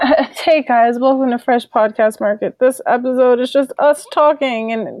Hey guys, welcome to Fresh Podcast Market. This episode is just us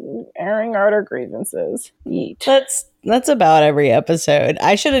talking and airing out our grievances. Yeet. That's about every episode.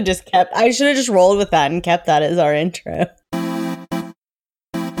 I should have just rolled with that and kept that as our intro.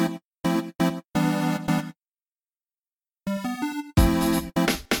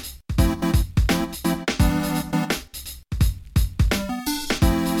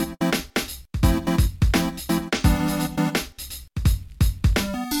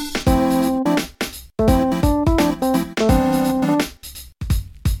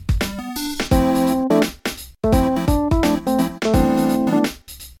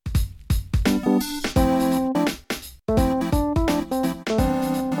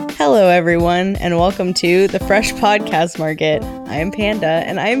 Hello, everyone, and welcome to the Fresh Podcast Market. I am Panda,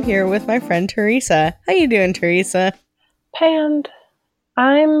 and I am here with my friend Teresa. How you doing, Teresa? Pand,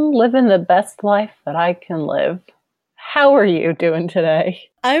 I'm living the best life that I can live. How are you doing today?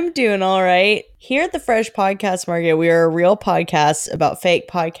 I'm doing all right. Here at the Fresh Podcast Market, we are a real podcast about fake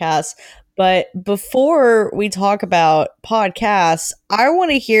podcasts. But before we talk about podcasts, I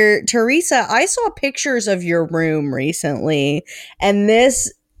want to hear, Teresa, I saw pictures of your room recently, and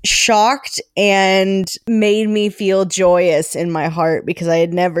this shocked and made me feel joyous in my heart because I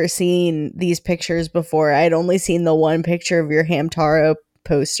had never seen these pictures before. I had only seen the one picture of your Hamtaro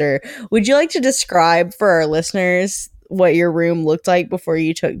poster. Would you like to describe for our listeners what your room looked like before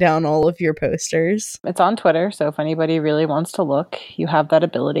you took down all of your posters? It's on Twitter, so if anybody really wants to look, you have that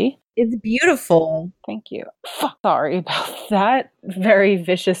ability. It's beautiful. Thank you. Sorry about that. Very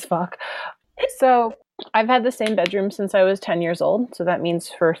vicious fuck. So I've had the same bedroom since I was 10 years old. So that means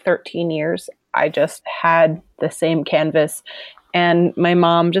for 13 years, I just had the same canvas. And my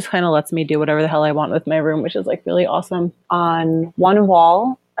mom just kind of lets me do whatever the hell I want with my room, which is like really awesome. On one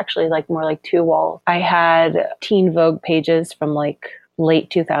wall, actually like more like two walls, I had Teen Vogue pages from like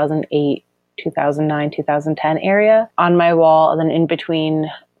late 2008, 2009, 2010 area on my wall. And then in between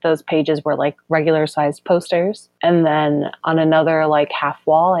those pages were like regular sized posters. And then on another like half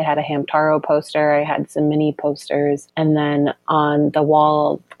wall, I had a Hamtaro poster. I had some mini posters. And then on the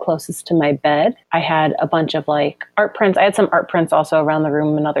wall closest to my bed, I had a bunch of like art prints. I had some art prints also around the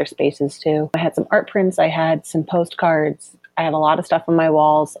room and other spaces too. I had some art prints. I had some postcards. I had a lot of stuff on my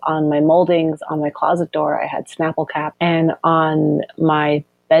walls, on my moldings, on my closet door. I had Snapple cap. And on my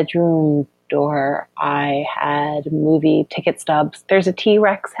bedroom door, I had movie ticket stubs. There's a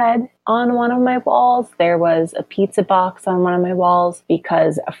T-Rex head on one of my walls. There was a pizza box on one of my walls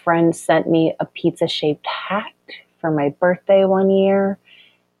because a friend sent me a pizza-shaped hat for my birthday one year,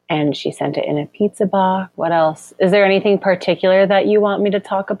 and she sent it in a pizza box. What else? Is there anything particular that you want me to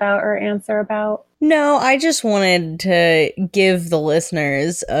talk about or answer about? No, I just wanted to give the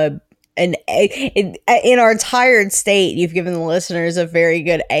listeners in our tired state, you've given the listeners a very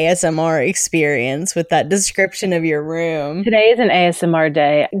good ASMR experience with that description of your room. Today is an ASMR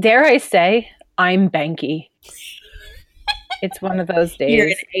day. Dare I say, I'm Banky. It's one of those days. You're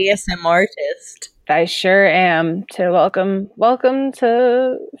an ASMR artist. I sure am. To welcome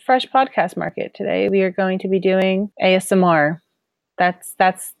to Fresh Podcast Market. Today we are going to be doing ASMR.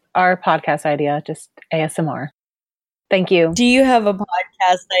 That's our podcast idea, just ASMR. Thank you. Do you have a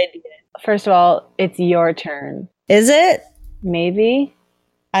podcast idea? First of all, it's your turn. Is it? Maybe.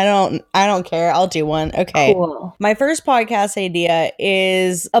 I don't care. I'll do one. Okay. Cool. My first podcast idea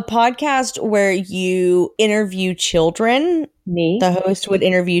is a podcast where you interview children. Me? The host would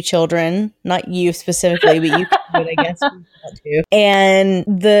interview children, not you specifically, but you would, I guess, too. And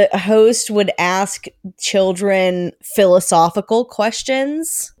the host would ask children philosophical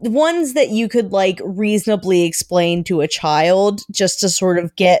questions, ones that you could like reasonably explain to a child just to sort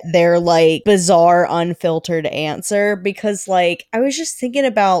of get their like bizarre, unfiltered answer. Because like, I was just thinking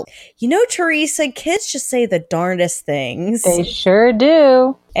about, Teresa, kids just say the darndest things. They sure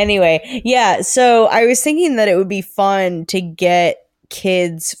do. Anyway, yeah, so I was thinking that it would be fun to get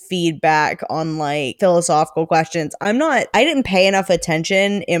kids' feedback on like philosophical questions. I didn't pay enough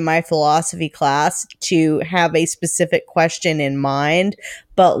attention in my philosophy class to have a specific question in mind,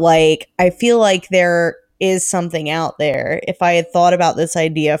 but like I feel like there is something out there. If I had thought about this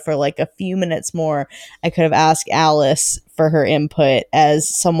idea for like a few minutes more, I could have asked Alice for her input as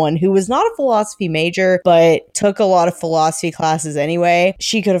someone who was not a philosophy major, but took a lot of philosophy classes anyway.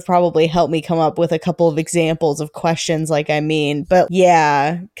 She could have probably helped me come up with a couple of examples of questions but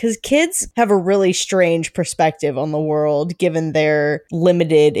yeah, because kids have a really strange perspective on the world given their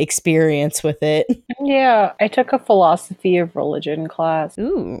limited experience with it. Yeah, I took a philosophy of religion class.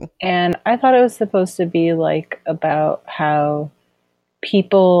 Ooh. And I thought it was supposed to be like about how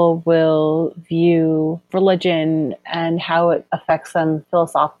people will view religion and how it affects them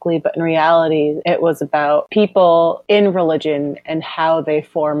philosophically, but in reality, it was about people in religion and how they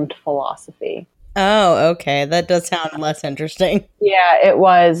formed philosophy. Oh, okay. That does sound less interesting. Yeah, it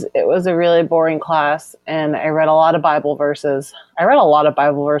was. It was a really boring class, and I read a lot of Bible verses. I read a lot of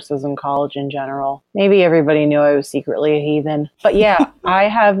Bible verses in college in general. Maybe everybody knew I was secretly a heathen. But yeah, I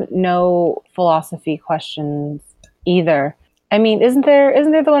have no philosophy questions either. I mean, isn't there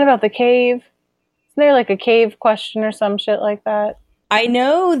the one about the cave? Isn't there like a cave question or some shit like that? I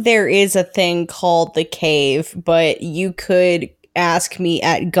know there is a thing called the cave, but you could ask me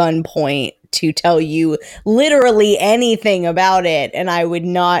at gunpoint to tell you literally anything about it, and I would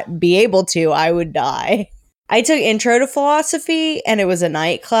not be able to. I would die. I took intro to philosophy, and it was a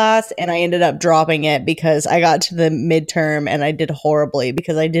night class, and I ended up dropping it because I got to the midterm and I did horribly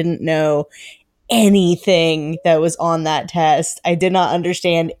because I didn't know anything that was on that test. I did not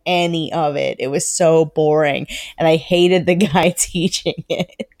understand any of it. It was so boring, and I hated the guy teaching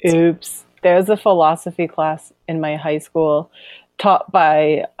it. Oops. There's a philosophy class in my high school taught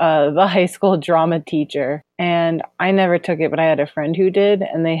by the high school drama teacher. And I never took it, but I had a friend who did,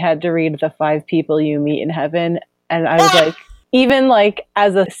 and they had to read The 5 People You Meet in Heaven. And I was like, even like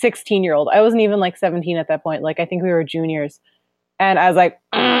as a 16-year-old, I wasn't even like 17 at that point. Like, I think we were juniors. And I was like,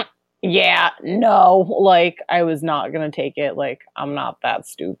 yeah, no, like I was not going to take it. Like, I'm not that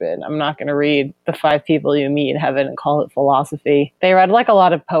stupid. I'm not going to read The 5 People You Meet in Heaven and call it philosophy. They read like a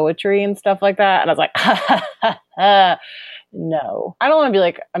lot of poetry and stuff like that. And I was like, ha, ha, ha, ha. No, I don't want to be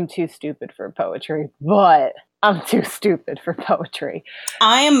like, I'm too stupid for poetry, but I'm too stupid for poetry.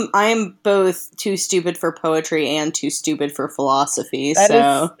 I am both too stupid for poetry and too stupid for philosophy. That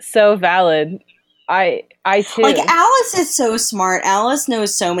is so valid. I too. Like, Alice is so smart. Alice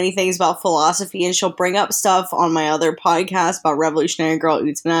knows so many things about philosophy, and she'll bring up stuff on my other podcast about Revolutionary Girl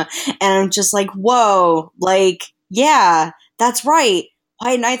Utena, and I'm just like, whoa, like, yeah, that's right.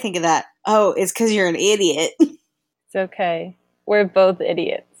 Why didn't I think of that? Oh, it's because you're an idiot. It's okay. We're both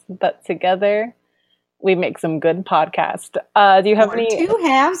idiots, but together we make some good podcast. Do you have any? Two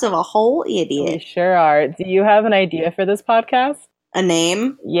halves of a whole idiot. We sure are. Do you have an idea for this podcast? A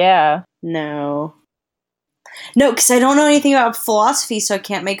name? Yeah. No, because I don't know anything about philosophy, so I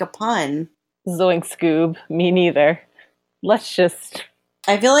can't make a pun. Zoink Scoob. Me neither. Let's just...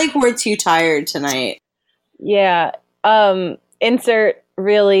 I feel like we're too tired tonight. Yeah. Insert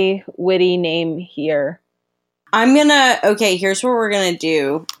really witty name here. Here's what we're gonna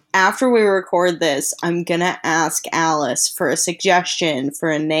do. After we record this, I'm gonna ask Alice for a suggestion for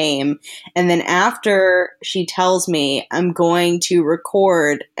a name, and then after she tells me, I'm going to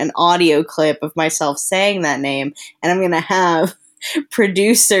record an audio clip of myself saying that name, and I'm gonna have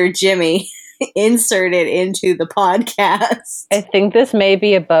producer Jimmy insert it into the podcast. I think this may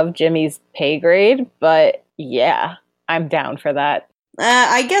be above Jimmy's pay grade, but yeah, I'm down for that.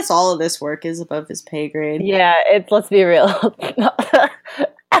 I guess all of this work is above his pay grade. Yeah, let's be real.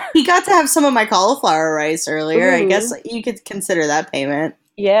 He got to have some of my cauliflower rice earlier. Ooh. I guess you could consider that payment.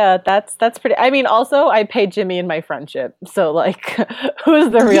 Yeah, that's pretty... I mean, also, I paid Jimmy in my friendship. So, like, who's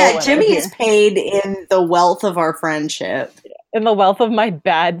the real winner? Jimmy is paid in the wealth of our friendship. In the wealth of my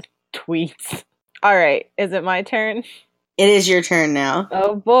bad tweets. All right, is it my turn? It is your turn now.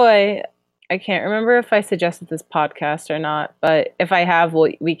 Oh, boy. I can't remember if I suggested this podcast or not, but if I have,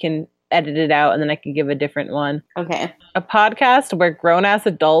 we can edit it out and then I can give a different one. Okay. A podcast where grown-ass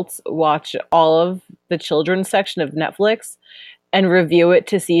adults watch all of the children's section of Netflix and review it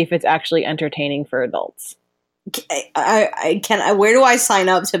to see if it's actually entertaining for adults. Where do I sign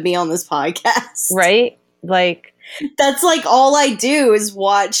up to be on this podcast? Right? Like, that's like all I do is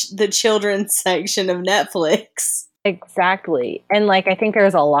watch the children's section of Netflix. Exactly. And like, I think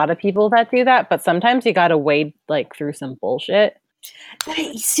there's a lot of people that do that, but sometimes you gotta wade like through some bullshit.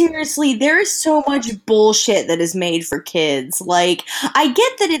 Seriously, there is so much bullshit that is made for kids. Like, I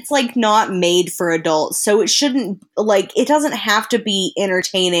get that it's like not made for adults, so it shouldn't, like, it doesn't have to be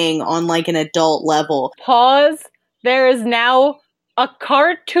entertaining on like an adult level. Pause. There is now a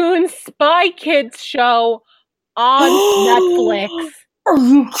cartoon Spy Kids show on Netflix. Are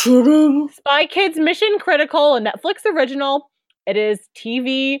you kidding? Spy Kids Mission Critical, a Netflix original. It is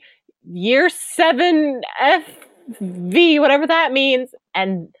TV year 7 FV, whatever that means.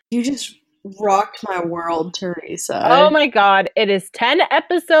 And you just rocked my world, Teresa. Oh my god, it is 10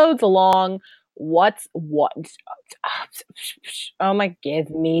 episodes long. What? Oh my,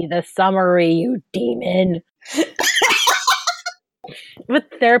 give me the summary, you demon. With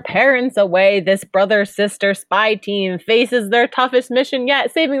their parents away, this brother-sister spy team faces their toughest mission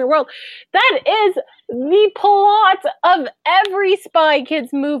yet, saving the world. That is the plot of every Spy Kids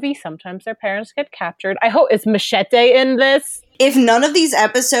movie. Sometimes their parents get captured. I hope, is Machete in this? If none of these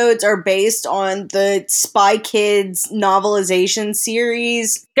episodes are based on the Spy Kids novelization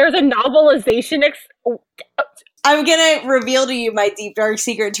series, there's a novelization. I'm gonna reveal to you my deep dark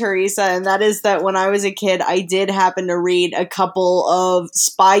secret, Teresa, and that is that when I was a kid, I did happen to read a couple of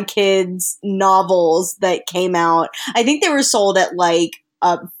Spy Kids novels that came out. I think they were sold at like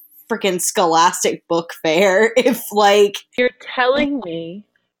a freaking Scholastic book fair. If like you're telling me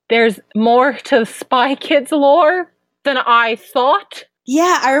there's more to Spy Kids lore than I thought.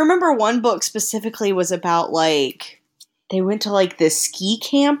 Yeah, I remember one book specifically was about like they went to like this ski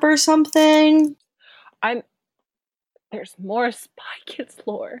camp or something. There's more Spy Kids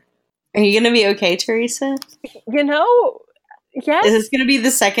lore. Are you gonna be okay, Teresa? You know, yes. Is this gonna be the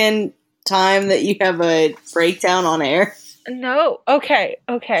second time that you have a breakdown on air? No. Okay.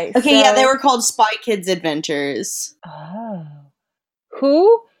 Yeah, they were called Spy Kids Adventures. Oh.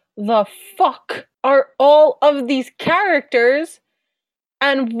 Who the fuck are all of these characters,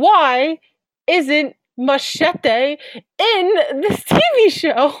 and why isn't Machete in this TV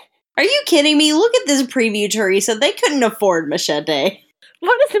show? Are you kidding me? Look at this preview, Teresa. They couldn't afford Machete.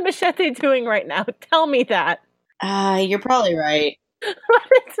 What is Machete doing right now? Tell me that. You're probably right. What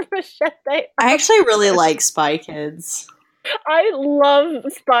is Machete? I actually really like Spy Kids. I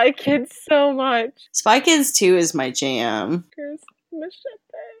love Spy Kids so much. Spy Kids 2 is my jam. Here's Machete.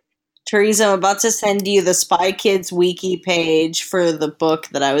 Teresa, I'm about to send you the Spy Kids wiki page for the book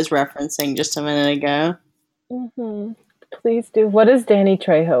that I was referencing just a minute ago. Mm-hmm. Please do. What is Danny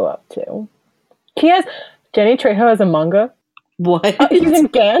Trejo up to? Danny Trejo has a manga? What? He's in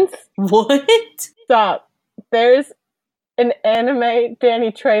Gantz? What? Stop. There's an anime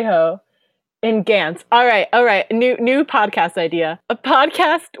Danny Trejo in Gantz. All right. New podcast idea. A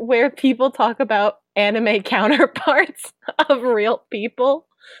podcast where people talk about anime counterparts of real people.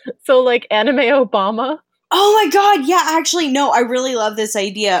 So like Anime Obama. Oh my god, yeah, actually, no, I really love this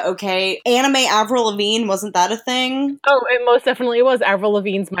idea, okay? Anime Avril Lavigne, wasn't that a thing? Oh, it most definitely was. Avril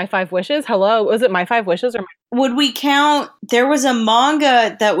Lavigne's My Five Wishes. Hello, was it My Five Wishes or Would we count, there was a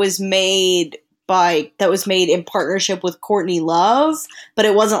manga that was made in partnership with Courtney Love, but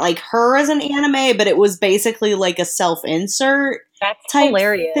it wasn't like her as an anime, but it was basically like a self-insert type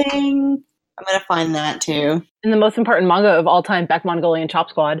hilarious thing. I'm gonna find that too. In the most important manga of all time, Beck Mongolian Chop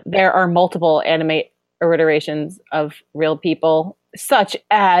Squad, there are multiple anime iterations of real people, such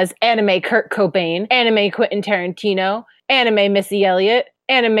as anime Kurt Cobain, anime Quentin Tarantino, anime Missy Elliott,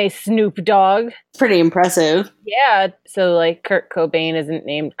 anime Snoop Dogg. Pretty impressive. Yeah, so like Kurt Cobain isn't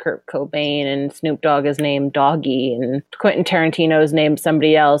named Kurt Cobain, and Snoop Dogg is named Doggy, and Quentin Tarantino is named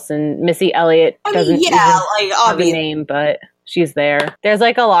somebody else, and Missy Elliott doesn't have a name, but she's there. There's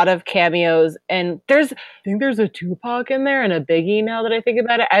like a lot of cameos, and I think there's a Tupac in there and a Biggie now that I think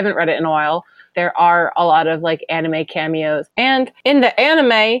about it. I haven't read it in a while. There are a lot of like anime cameos. And in the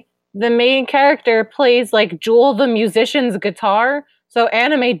anime, the main character plays like Jewel the musician's guitar. So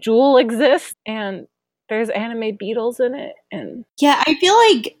anime Jewel exists, and there's anime Beatles in it. And yeah, I feel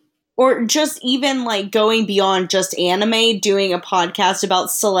like, or just even like going beyond just anime, doing a podcast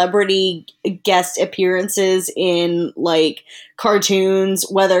about celebrity guest appearances in like cartoons,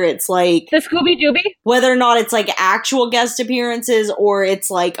 whether it's like the Scooby-Dooby, whether or not it's like actual guest appearances or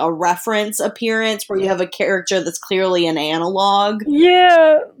it's like a reference appearance where you have a character that's clearly an analog.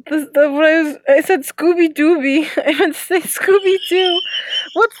 Yeah, I said Scooby-Dooby. I meant to say Scooby-Doo.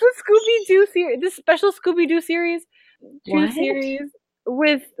 What's the Scooby-Doo series? This special Scooby-Doo series? Series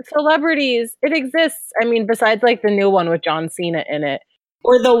with celebrities. It exists. I mean, besides like the new one with John Cena in it.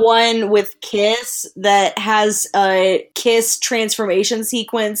 Or the one with Kiss that has a Kiss transformation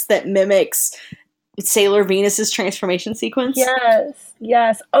sequence that mimics Sailor Venus's transformation sequence.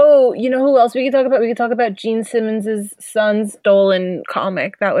 Yes. Oh, you know who else we could talk about? We could talk about Gene Simmons' son's stolen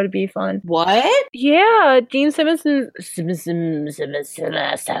comic. That would be fun. What? Yeah, Gene Simmons's.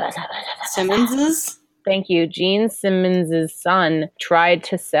 Thank you. Gene Simmons' son tried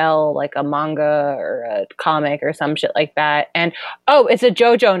to sell like a manga or a comic or some shit like that. And it's a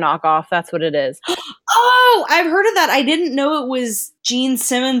JoJo knockoff. That's what it is. Oh, I've heard of that. I didn't know it was Gene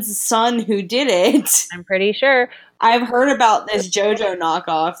Simmons' son who did it. I'm pretty sure. I've heard about this JoJo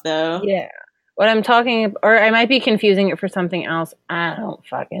knockoff though. Yeah. What I'm talking, or I might be confusing it for something else. I don't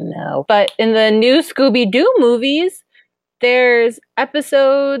fucking know. But in the new Scooby-Doo movies, there's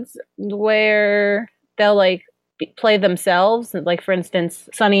episodes where they'll like play themselves. Like, for instance,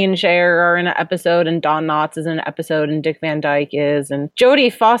 Sonny and Cher are in an episode, and Don Knotts is in an episode, and Dick Van Dyke is, and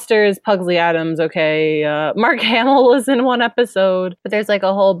Jodie Foster is Pugsley Adams. Okay, Mark Hamill is in one episode, but there's like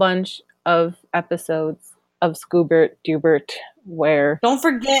a whole bunch of episodes of Scoobert Dubert where. Don't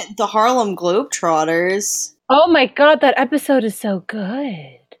forget the Harlem Globetrotters. Oh my god, that episode is so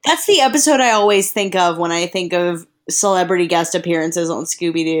good. That's the episode I always think of when I think of celebrity guest appearances on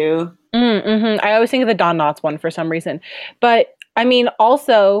Scooby-Doo. Mm-hmm. I always think of the Don Knotts one for some reason. But, I mean,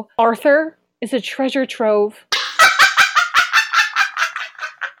 also, Arthur is a treasure trove.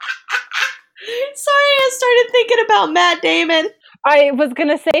 Sorry, I started thinking about Matt Damon. I was going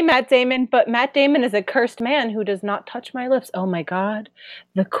to say Matt Damon, but Matt Damon is a cursed man who does not touch my lips. Oh my god.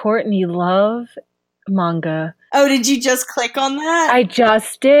 The Courtney Love manga. Oh, did you just click on that? I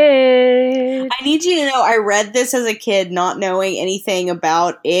just did. I need you to know I read this as a kid not knowing anything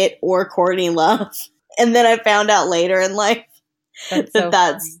about it or Courtney Love. And then I found out later in life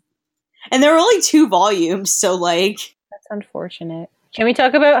that's and there were only 2 volumes, so like that's unfortunate. Can we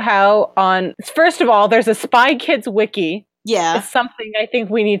talk about how first of all, there's a Spy Kids wiki. Yeah. It's something I think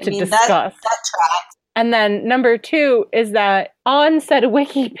we need to discuss. That tracks. And then number 2 is that on said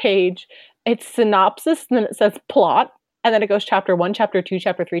wiki page, it's synopsis, and then it says plot, and then it goes chapter 1, chapter 2,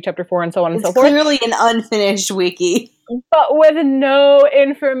 chapter 3, chapter 4, and so on and so forth. It's clearly an unfinished wiki. But with no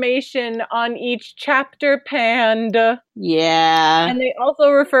information on each chapter, Panda. Yeah. And they also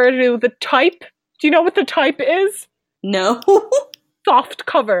refer to the type. Do you know what the type is? No. Soft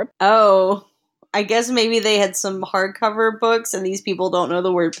cover. Oh. I guess maybe they had some hardcover books and these people don't know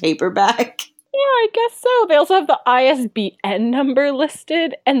the word paperback. Yeah, I guess so. They also have the ISBN number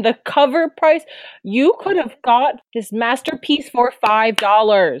listed and the cover price. You could have got this masterpiece for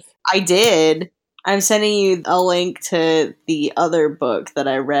 $5. I did. I'm sending you a link to the other book that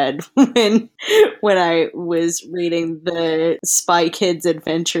I read when I was reading the Spy Kids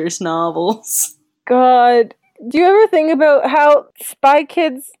Adventures novels. God. Do you ever think about how Spy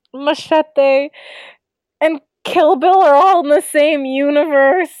Kids, Machete, and Kill Bill are all in the same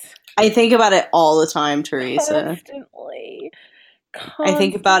universe? I think about it all the time, Teresa. Constantly. I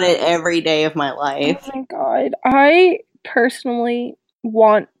think about it every day of my life. Oh my god. I personally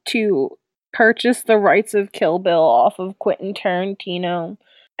want to purchase the rights of Kill Bill off of Quentin Tarantino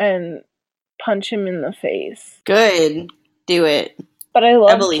and punch him in the face. Good. Do it. But I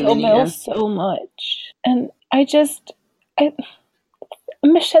love Kill Bill so much. And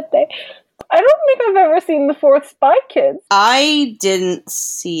Machete. I don't think I've ever seen the 4th Spy Kids. I didn't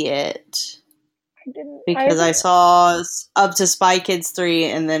see it. Because I saw up to Spy Kids 3,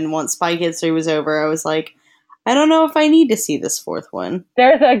 and then once Spy Kids 3 was over, I was like, I don't know if I need to see this 4th one.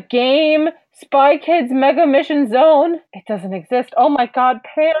 There's a game, Spy Kids Mega Mission Zone. It doesn't exist. Oh my god,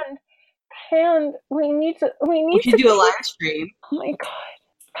 Pand, we should do a live stream. Oh my god,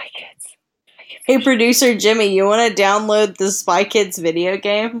 Spy Kids. Hey, producer Jimmy, you want to download the Spy Kids video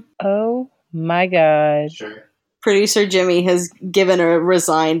game? Oh my god. Sure. Producer Jimmy has given a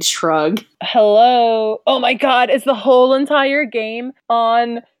resigned shrug. Hello. Oh my god, is the whole entire game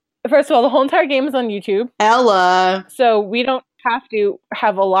on... First of all, the whole entire game is on YouTube. Ella. So we don't have to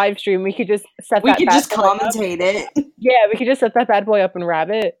have a live stream. We could just set We could just commentate it. Yeah, we could just set that bad boy up and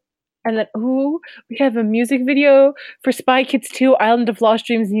rabbit. And then, we have a music video for Spy Kids 2, Island of Lost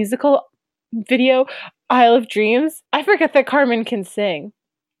Dreams musical video, Isle of Dreams. I forget that Carmen can sing.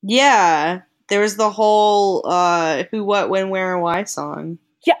 Yeah. There was the whole Who, What, When, Where, and Why song.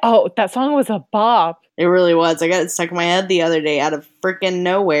 Yeah, that song was a bop. It really was. I got it stuck in my head the other day out of freaking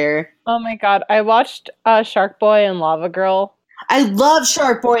nowhere. Oh my god, I watched Shark Boy and Lava Girl. I love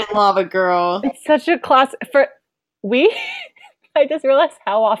Shark Boy and Lava Girl. It's such a classic. I just realized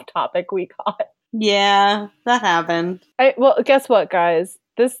how off topic we got. Yeah, that happened. Well, guess what, guys?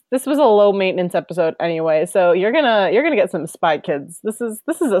 This was a low maintenance episode anyway, so you're gonna get some Spy Kids. This is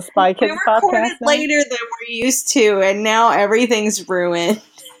a Spy Kids podcast. We recorded later than we're used to, and now everything's ruined.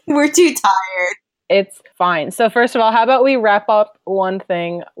 We're too tired. It's fine. So first of all, how about we wrap up one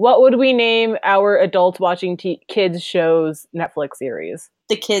thing? What would we name our adults watching kids shows Netflix series?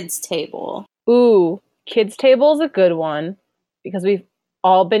 The Kids Table. Ooh, Kids Table is a good one because we've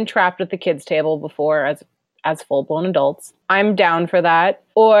all been trapped at the kids table before as full-blown adults. I'm down for that.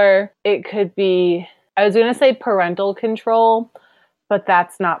 Or it could be, I was going to say Parental Control, but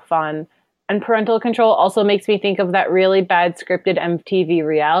that's not fun. And Parental Control also makes me think of that really bad scripted MTV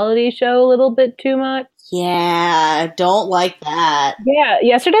reality show a little bit too much. Yeah, don't like that. Yeah,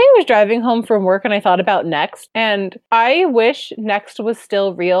 yesterday I was driving home from work and I thought about Next, and I wish Next was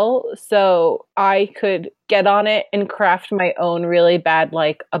still real so I could get on it and craft my own really bad,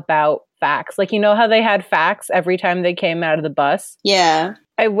 about facts. Like, you know how they had facts every time they came out of the bus? Yeah.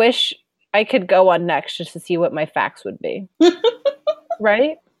 I wish I could go on Next just to see what my facts would be.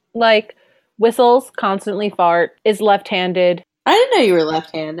 Right? Like, whistles, constantly fart, is left-handed. I didn't know you were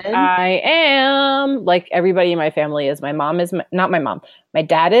left-handed. I am. Like, everybody in my family is. My mom is. Not my mom. My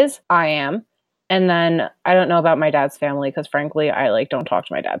dad is. I am. And then I don't know about my dad's family because, frankly, I like don't talk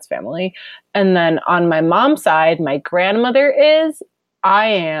to my dad's family. And then on my mom's side, my grandmother is. I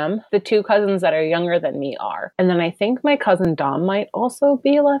am. The two cousins that are younger than me are. And then I think my cousin Dom might also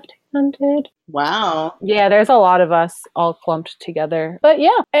be left-handed. Wow. Yeah, there's a lot of us all clumped together. But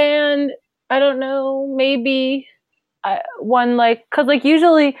yeah, and I don't know, maybe one like, because like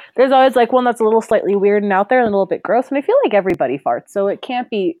usually there's always like one that's a little slightly weird and out there and a little bit gross. And I feel like everybody farts, so it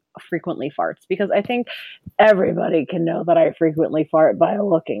can't be frequently farts because I think everybody can know that I frequently fart by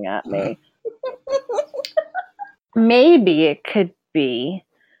looking at me. Maybe it could be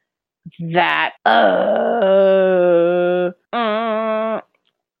that I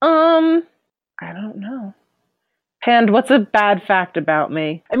don't know. Pand, what's a bad fact about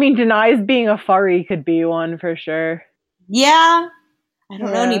me? I mean, denies being a furry could be one for sure. Yeah. I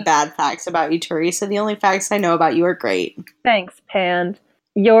don't know any bad facts about you, Teresa. The only facts I know about you are great. Thanks, Pand.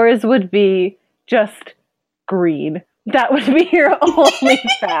 Yours would be just green. That would be your only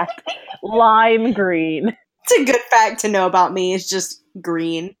fact. Lime green. It's a good fact to know about me. It's just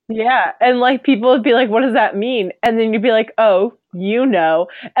green. Yeah, and like people would be like, what does that mean? And then you'd be like, oh, you know.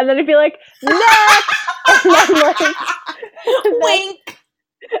 And then it'd be like, next! And then, like, wink!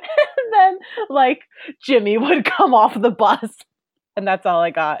 And then like Jimmy would come off the bus. And that's all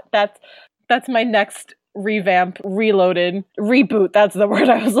I got. That's my next revamp, reloaded, reboot. That's the word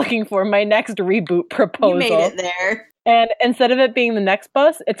I was looking for. My next reboot proposal. You made it there. And instead of it being the next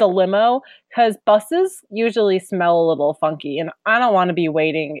bus, it's a limo because buses usually smell a little funky. And I don't want to be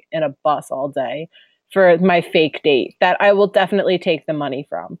waiting in a bus all day for my fake date that I will definitely take the money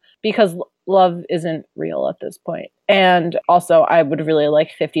from because love isn't real at this point. And also, I would really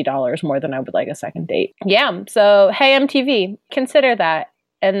like $50 more than I would like a second date. Yeah. So, hey, MTV, consider that.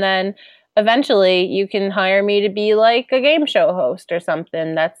 And then eventually you can hire me to be like a game show host or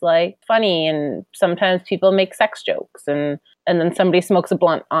something that's like funny, and sometimes people make sex jokes and then somebody smokes a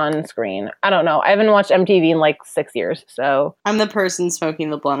blunt on screen. I don't know. I haven't watched MTV in like 6 years, so I'm the person smoking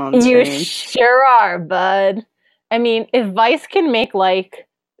the blunt on screen. You sure are, bud. I mean, if Vice can make like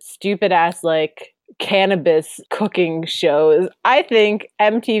stupid ass like cannabis cooking shows, I think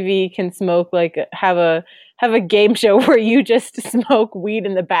MTV can smoke like have a game show where you just smoke weed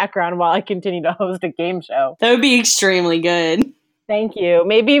in the background while I continue to host a game show. That would be extremely good. Thank you.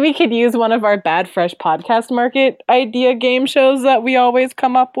 Maybe we could use one of our Bad Fresh Podcast Market idea game shows that we always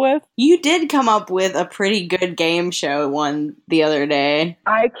come up with. You did come up with a pretty good game show one the other day.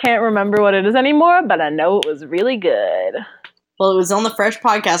 I can't remember what it is anymore, but I know it was really good. Well, it was on the Fresh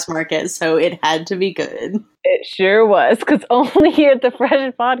Podcast Market, so it had to be good. It sure was, because only here at the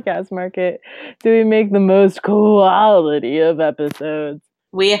Fresh Podcast Market do we make the most quality of episodes.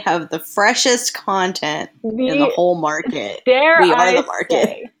 We have the freshest content in the whole market. We are the market.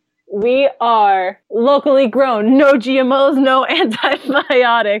 Say, we are locally grown, no GMOs, no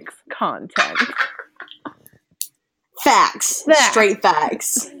antibiotics content. Facts. Straight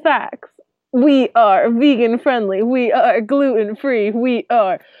facts. Facts. We are vegan friendly. We are gluten free. We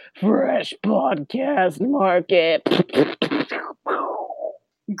are Fresh Podcast Market.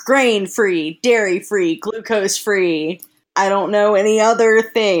 Grain free, dairy free, glucose free. I don't know any other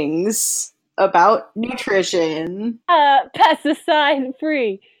things about nutrition. Pesticide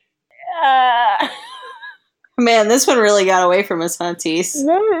free. Man, this one really got away from us, Hunties.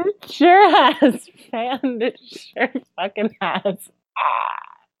 It sure has, man. It sure fucking has.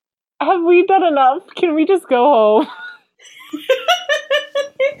 Have we done enough? Can we just go home?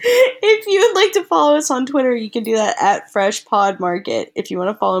 If you would like to follow us on Twitter, you can do that at Fresh Pod Market. If you want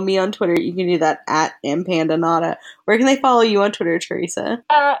to follow me on Twitter, you can do that at MPandanata. Where can they follow you on Twitter, Teresa?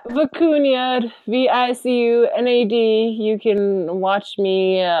 At Vicunyad, VICUNAD. You can watch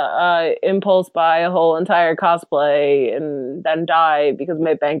me impulse buy a whole entire cosplay and then die because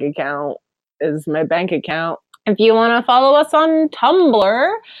my bank account is my bank account. If you want to follow us on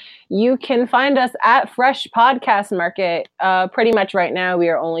Tumblr, you can find us at Fresh Podcast Market. Pretty much right now, we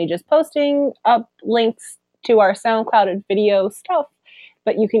are only just posting up links to our SoundClouded video stuff,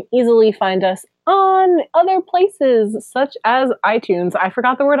 but you can easily find us on other places, such as iTunes. I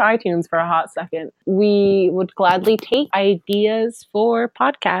forgot the word iTunes for a hot second. We would gladly take ideas for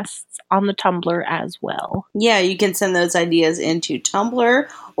podcasts on the Tumblr as well. Yeah, you can send those ideas into Tumblr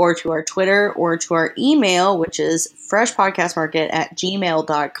or to our Twitter, or to our email, which is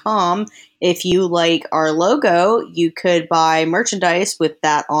freshpodcastmarket@gmail.com. If you like our logo, you could buy merchandise with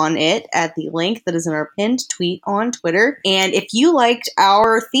that on it at the link that is in our pinned tweet on Twitter. And if you liked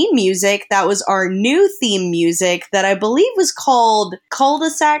our theme music, that was our new theme music that I believe was called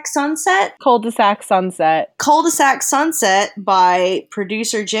Cul-de-sac Sunset. Cul-de-sac Sunset. Cul-de-sac Sunset by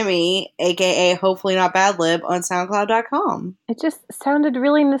producer Jimmy, aka Hopefully Not Bad Lib, on SoundCloud.com. It just sounded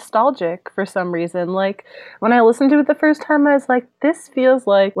really nostalgic for some reason. Like, when I listened to it the first time, I was like, this feels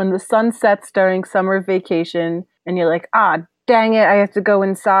like when the sun sets during summer vacation and you're like, dang it, I have to go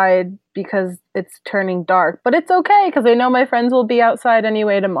inside because it's turning dark. But it's okay because I know my friends will be outside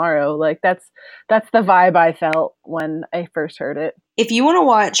anyway tomorrow. Like, that's the vibe I felt when I first heard it. If you want to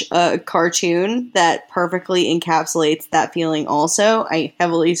watch a cartoon that perfectly encapsulates that feeling also, I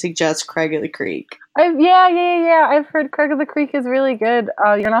heavily suggest Craig of the Creek. Yeah. I've heard Craig of the Creek is really good.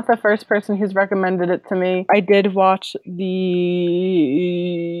 You're not the first person who's recommended it to me. I did watch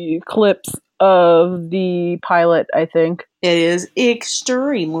the clips of the pilot, I think. It is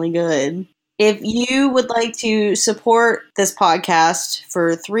extremely good. If you would like to support this podcast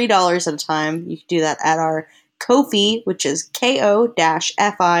for $3 at a time, you can do that at our Ko-fi, which is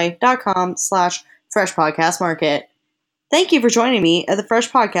ko-fi.com/freshpodcastmarket. Thank you for joining me at the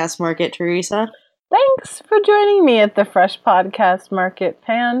Fresh Podcast Market, Teresa. Thanks for joining me at the Fresh Podcast Market,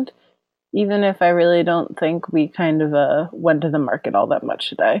 Pand. Even if I really don't think we kind of went to the market all that much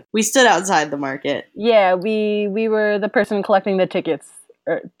today. We stood outside the market. Yeah, we were the person collecting the tickets.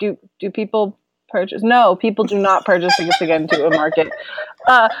 Do people purchase? No, people do not purchase tickets to get into a market.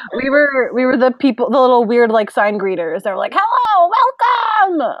 We were the people, the little weird like sign greeters. They were like, "Hello,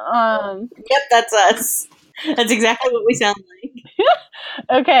 welcome." Yep, that's us. That's exactly what we sound like.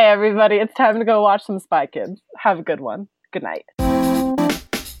 Okay, everybody, it's time to go watch some Spy Kids. Have a good one. Good night.